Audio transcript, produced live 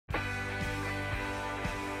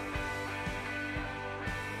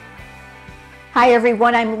Hi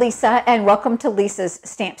everyone, I'm Lisa and welcome to Lisa's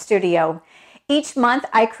Stamp Studio. Each month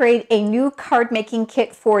I create a new card making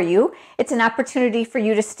kit for you. It's an opportunity for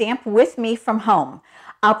you to stamp with me from home.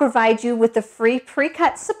 I'll provide you with the free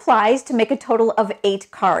pre-cut supplies to make a total of 8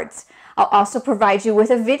 cards. I'll also provide you with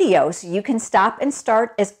a video so you can stop and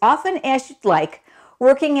start as often as you'd like,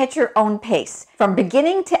 working at your own pace, from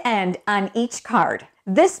beginning to end on each card.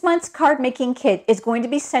 This month's card making kit is going to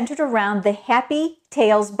be centered around the Happy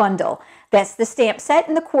Tails bundle. That's the stamp set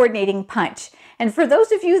and the coordinating punch. And for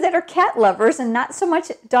those of you that are cat lovers and not so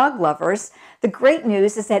much dog lovers, the great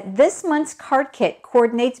news is that this month's card kit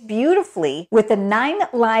coordinates beautifully with the 9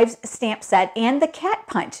 Lives stamp set and the cat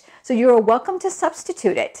punch, so you're welcome to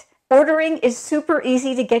substitute it. Ordering is super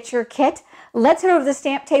easy to get your kit. Let's head over to the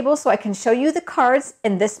stamp table so I can show you the cards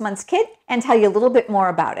in this month's kit and tell you a little bit more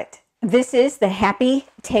about it. This is the Happy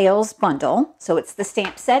Tails bundle, so it's the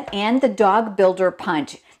stamp set and the dog builder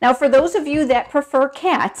punch. Now for those of you that prefer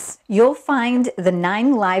cats, you'll find the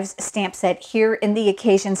 9 Lives stamp set here in the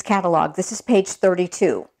Occasions catalog. This is page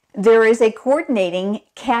 32. There is a coordinating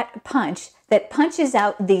cat punch that punches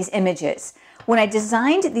out these images. When I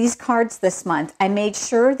designed these cards this month, I made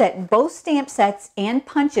sure that both stamp sets and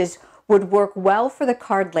punches would work well for the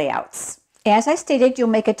card layouts. As I stated, you'll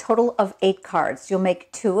make a total of 8 cards. You'll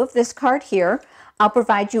make 2 of this card here. I'll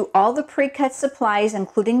provide you all the pre-cut supplies,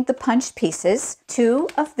 including the punch pieces, 2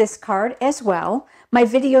 of this card as well. My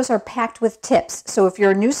videos are packed with tips, so if you're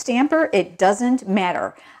a new stamper, it doesn't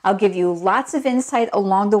matter. I'll give you lots of insight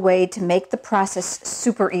along the way to make the process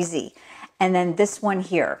super easy. And then this one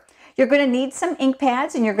here. You're going to need some ink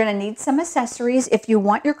pads and you're going to need some accessories if you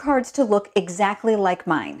want your cards to look exactly like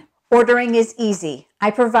mine. Ordering is easy.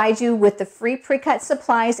 I provide you with the free pre-cut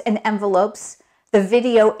supplies and envelopes, the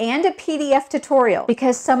video, and a PDF tutorial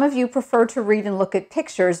because some of you prefer to read and look at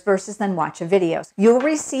pictures versus then watch a video. You'll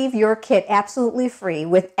receive your kit absolutely free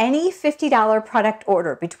with any $50 product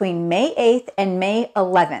order between May 8th and May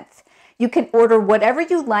 11th. You can order whatever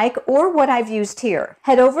you like or what I've used here.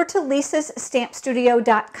 Head over to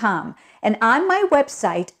lisasstampstudio.com and on my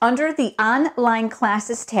website, under the Online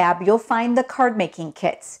Classes tab, you'll find the card making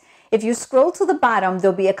kits. If you scroll to the bottom,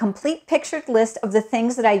 there'll be a complete pictured list of the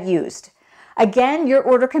things that I used. Again, your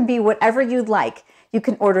order can be whatever you'd like. You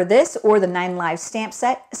can order this or the 9 Lives stamp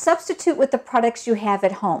set, substitute with the products you have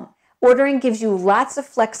at home. Ordering gives you lots of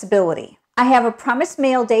flexibility. I have a promised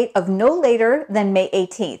mail date of no later than May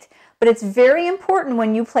 18th, but it's very important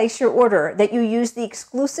when you place your order that you use the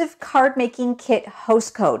exclusive card making kit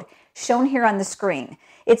host code shown here on the screen.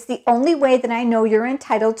 It's the only way that I know you're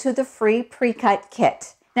entitled to the free pre-cut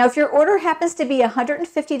kit. Now, if your order happens to be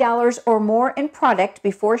 $150 or more in product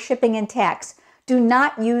before shipping and tax, do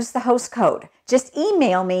not use the host code. Just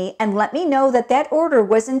email me and let me know that that order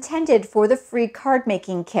was intended for the free card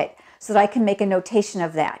making kit so that I can make a notation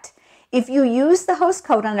of that. If you use the host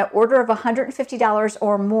code on an order of $150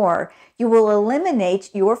 or more, you will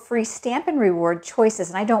eliminate your free stamp and reward choices,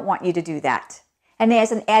 and I don't want you to do that. And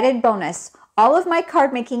as an added bonus, all of my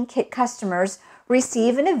card making kit customers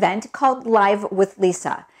receive an event called Live with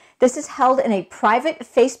Lisa. This is held in a private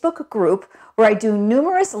Facebook group where I do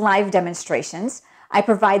numerous live demonstrations. I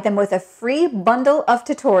provide them with a free bundle of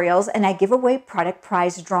tutorials and I give away product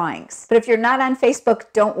prize drawings. But if you're not on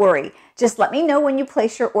Facebook, don't worry. Just let me know when you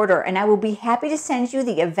place your order and I will be happy to send you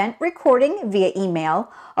the event recording via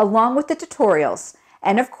email along with the tutorials.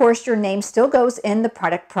 And of course, your name still goes in the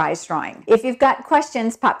product prize drawing. If you've got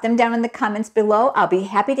questions, pop them down in the comments below. I'll be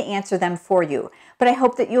happy to answer them for you. But I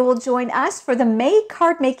hope that you will join us for the May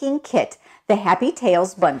card making kit, the Happy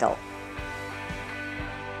Tails bundle.